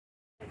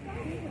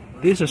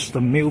This is the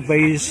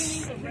Millbrae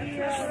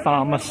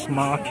farmers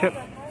market.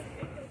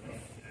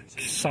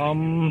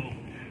 Some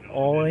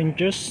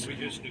oranges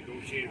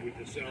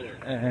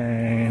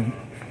and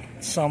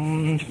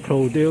some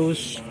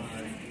produce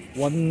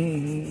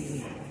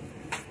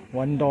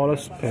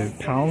 $1 per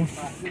pound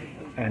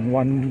and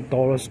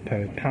 $1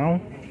 per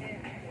pound,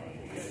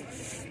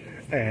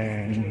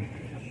 and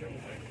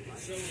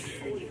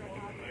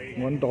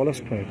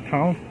 $1 per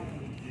pound.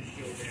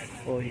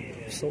 Oh,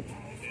 so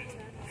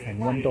and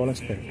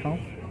 $1 per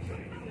pound,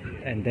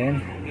 and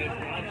then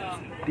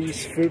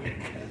these fruit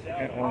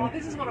at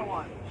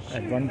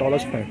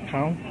 $1 per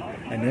pound,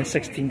 and then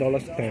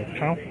 $16 per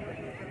pound,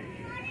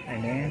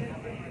 and then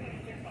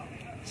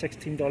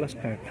 $16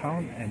 per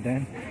pound, and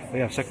then we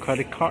have some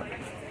credit card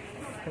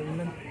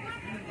payment,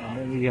 and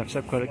then we have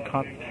some credit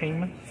card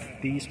payment.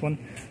 These one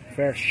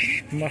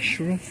fresh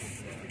mushroom.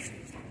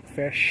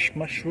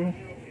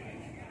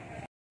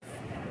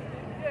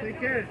 Take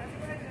care.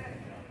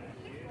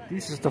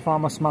 This is the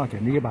farmers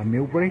market nearby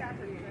Millbrae.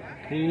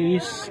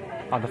 These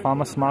are the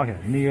farmers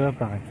market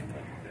nearby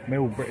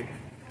Millbrae.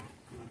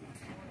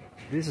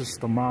 This is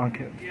the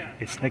market.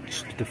 It's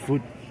next to the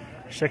food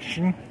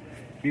section.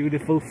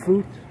 Beautiful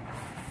food.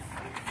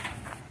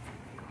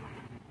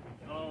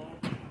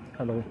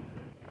 Hello.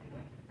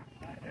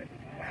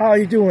 How are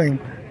you doing?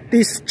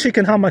 This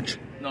chicken how much?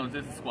 No,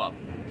 this is swap.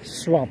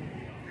 Swap.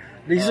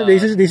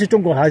 你是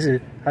中国还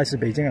是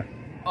北京啊？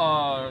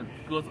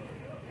鸽子。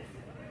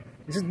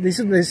你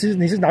是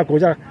哪国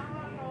家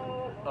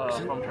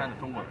from China，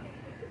 中国人。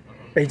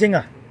北京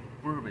啊？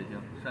不是北京，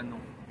山东。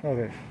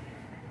OK。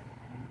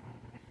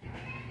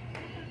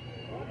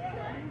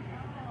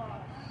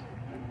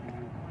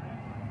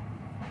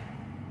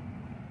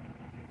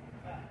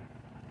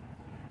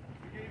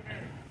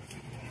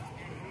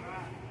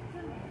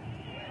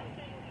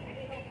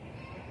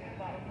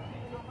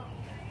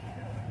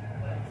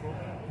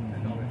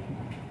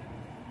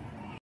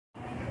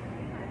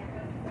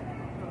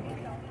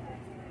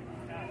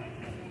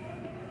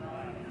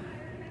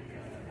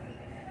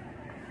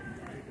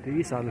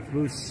These are the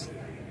fruits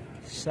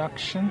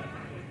section.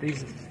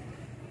 These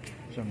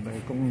are the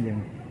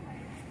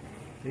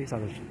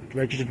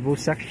vegetable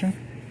section.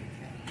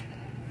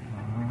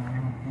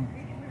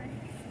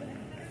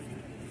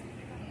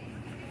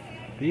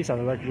 These are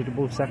the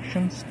vegetable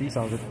sections. These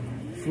are the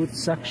fruit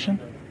section.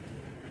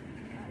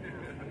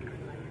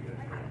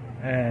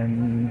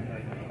 And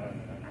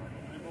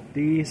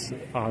these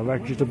are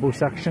vegetable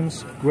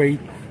sections.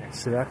 Great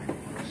select.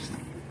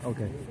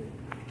 Okay.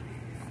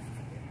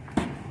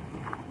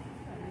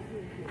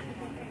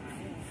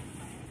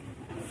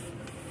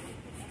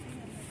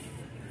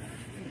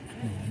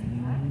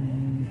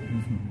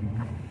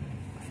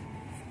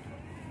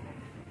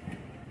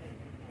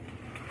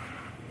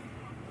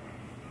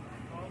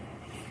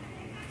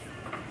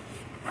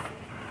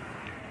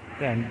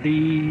 And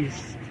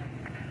these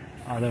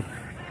are the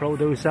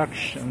produce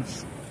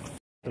sections.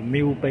 The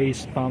Millbrae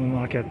farm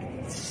market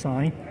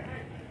sign.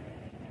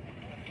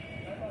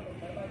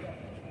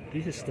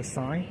 This is the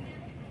sign.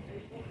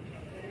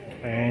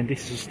 And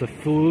this is the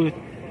food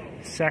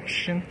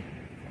section.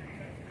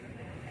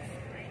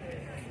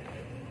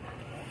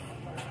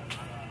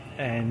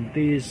 And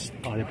these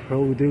are the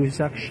produce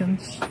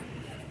sections.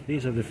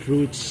 These are the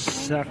fruit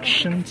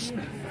sections.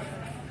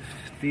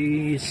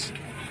 These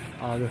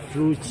are the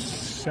fruit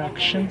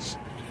sections.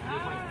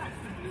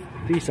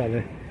 These are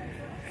the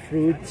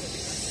fruit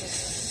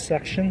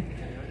section.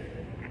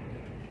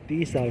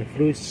 These are the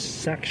fruit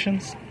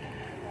sections.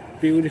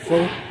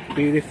 Beautiful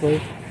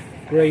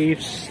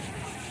grapes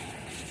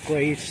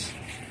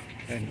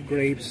and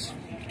grapes.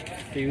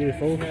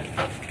 Beautiful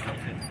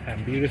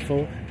and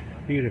beautiful.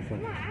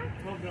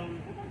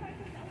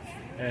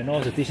 And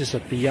also this is a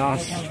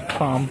Diaz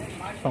farm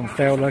from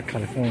Fowler,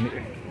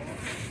 California.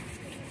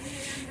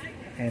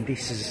 And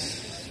this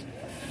is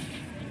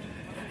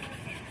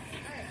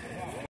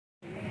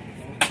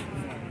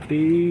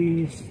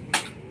these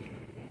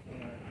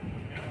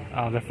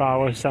are the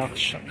flower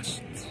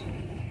sections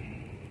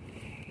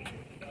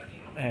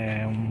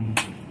and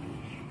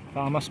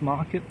farmers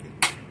market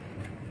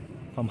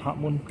from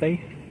Millbrae.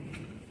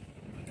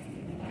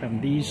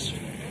 From these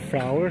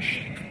flowers,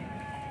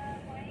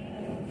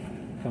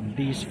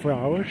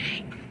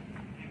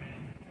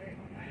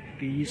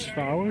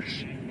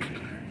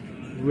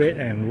 red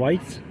and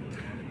white,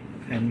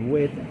 and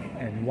red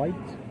and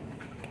white,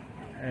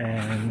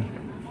 and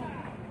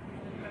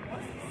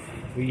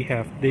we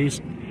have this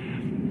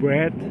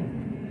bread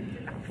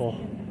for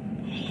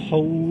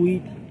whole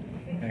wheat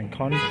and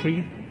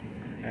country,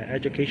 and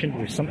education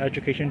with some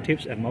education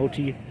tips, and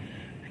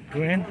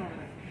multi-grain,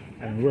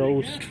 and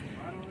roast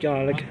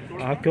garlic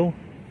argo,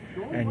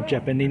 and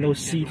Japanese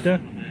cedar,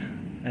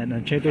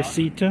 and cheddar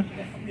cedar,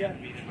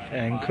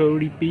 and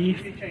curly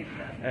beef,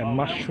 and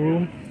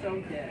mushroom.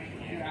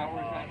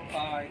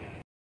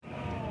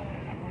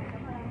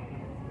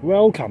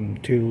 Welcome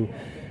to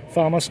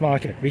farmers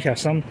market. We have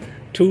some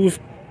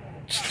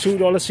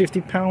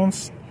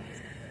 $2.50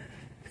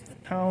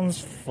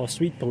 pounds for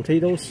sweet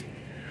potatoes,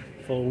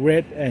 for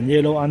red and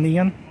yellow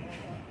onion,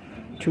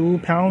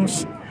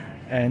 £2,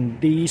 and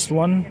this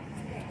one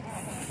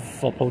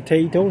for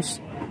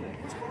potatoes,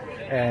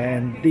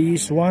 and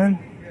this one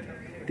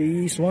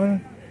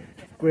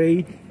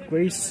great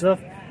stuff,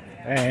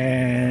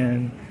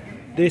 and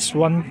this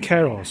one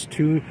carrots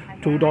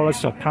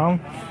 $2 a pound,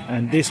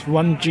 and this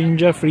one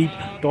ginger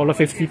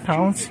 $3.50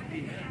 pounds,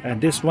 and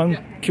this one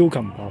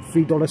cucumber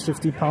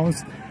 $3.50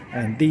 pounds,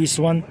 and this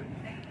one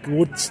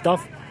good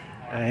stuff,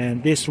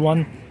 and this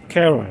one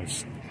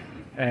carrots,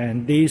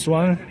 and this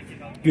one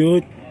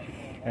good,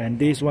 and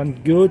this one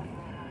good,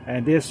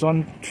 and this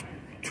one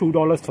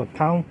 $2 per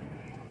pound,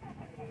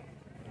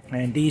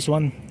 and this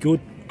one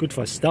good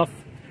for stuff.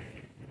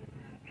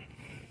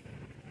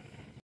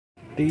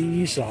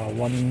 These are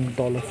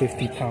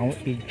 $1.50 pound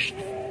each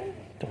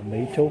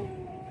tomato.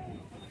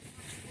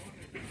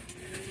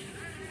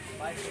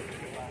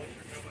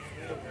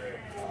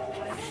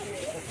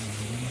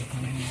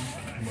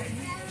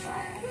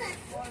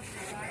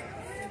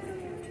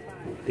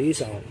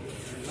 These are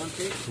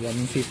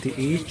 $1.50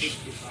 each.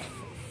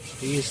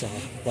 These are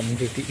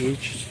 $1.50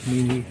 each.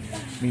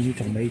 Mini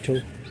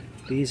tomato.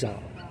 These are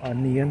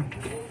onion.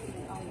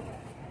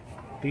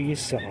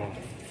 These are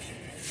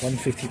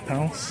 £1.50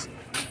 pounds.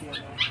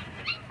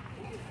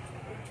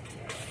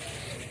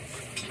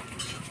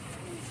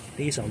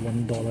 These are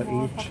 $1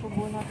 each.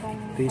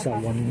 These are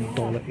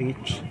 $1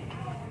 each.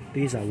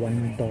 These are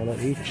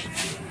 $1 each.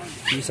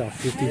 These are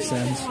 50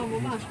 cents.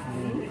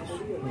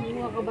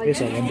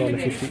 These are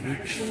 $1.50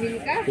 each.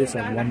 These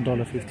are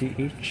 $1.50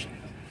 each.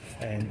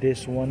 And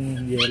this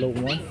one yellow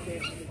one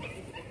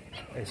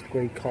is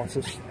great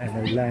costs, and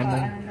a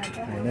lemon,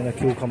 and then the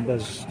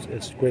cucumbers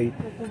is great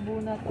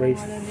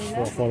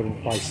for the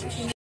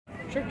prices.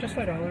 Sure, just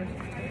 $5. How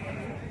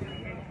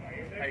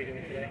are you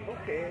doing today?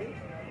 Okay.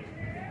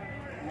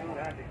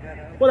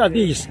 What are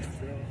these?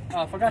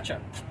 Focaccia.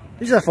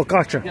 These are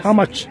focaccia. Yes. How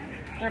much?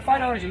 They're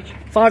 $5 each.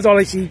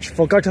 $5 each.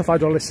 Focaccia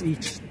 $5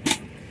 each.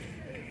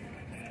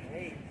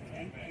 Hey,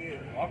 thank you.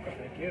 Welcome,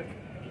 thank you.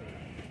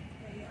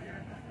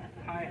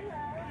 Hi.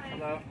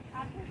 Hello.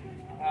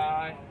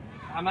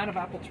 I'm out of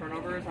apple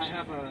turnovers. I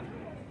have a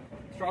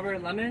strawberry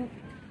lemon,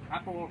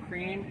 apple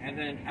cream, and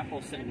then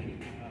apple cinnamon.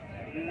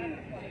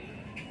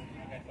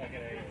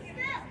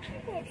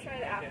 We'll try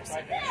the apple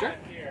cinnamon. Sure.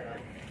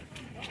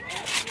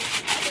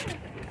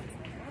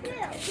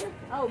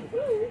 Oh,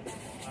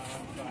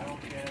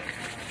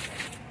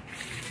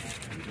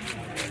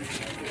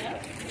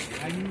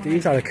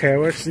 These are the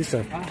carrots. These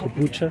are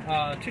kabocha.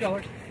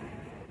 $2.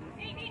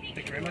 Thank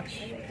you very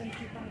much.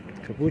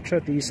 Kabocha.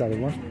 These are the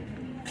one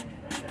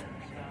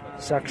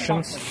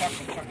sections.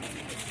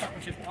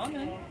 Chocolate chip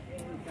almond.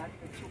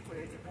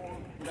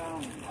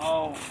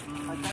 Oh.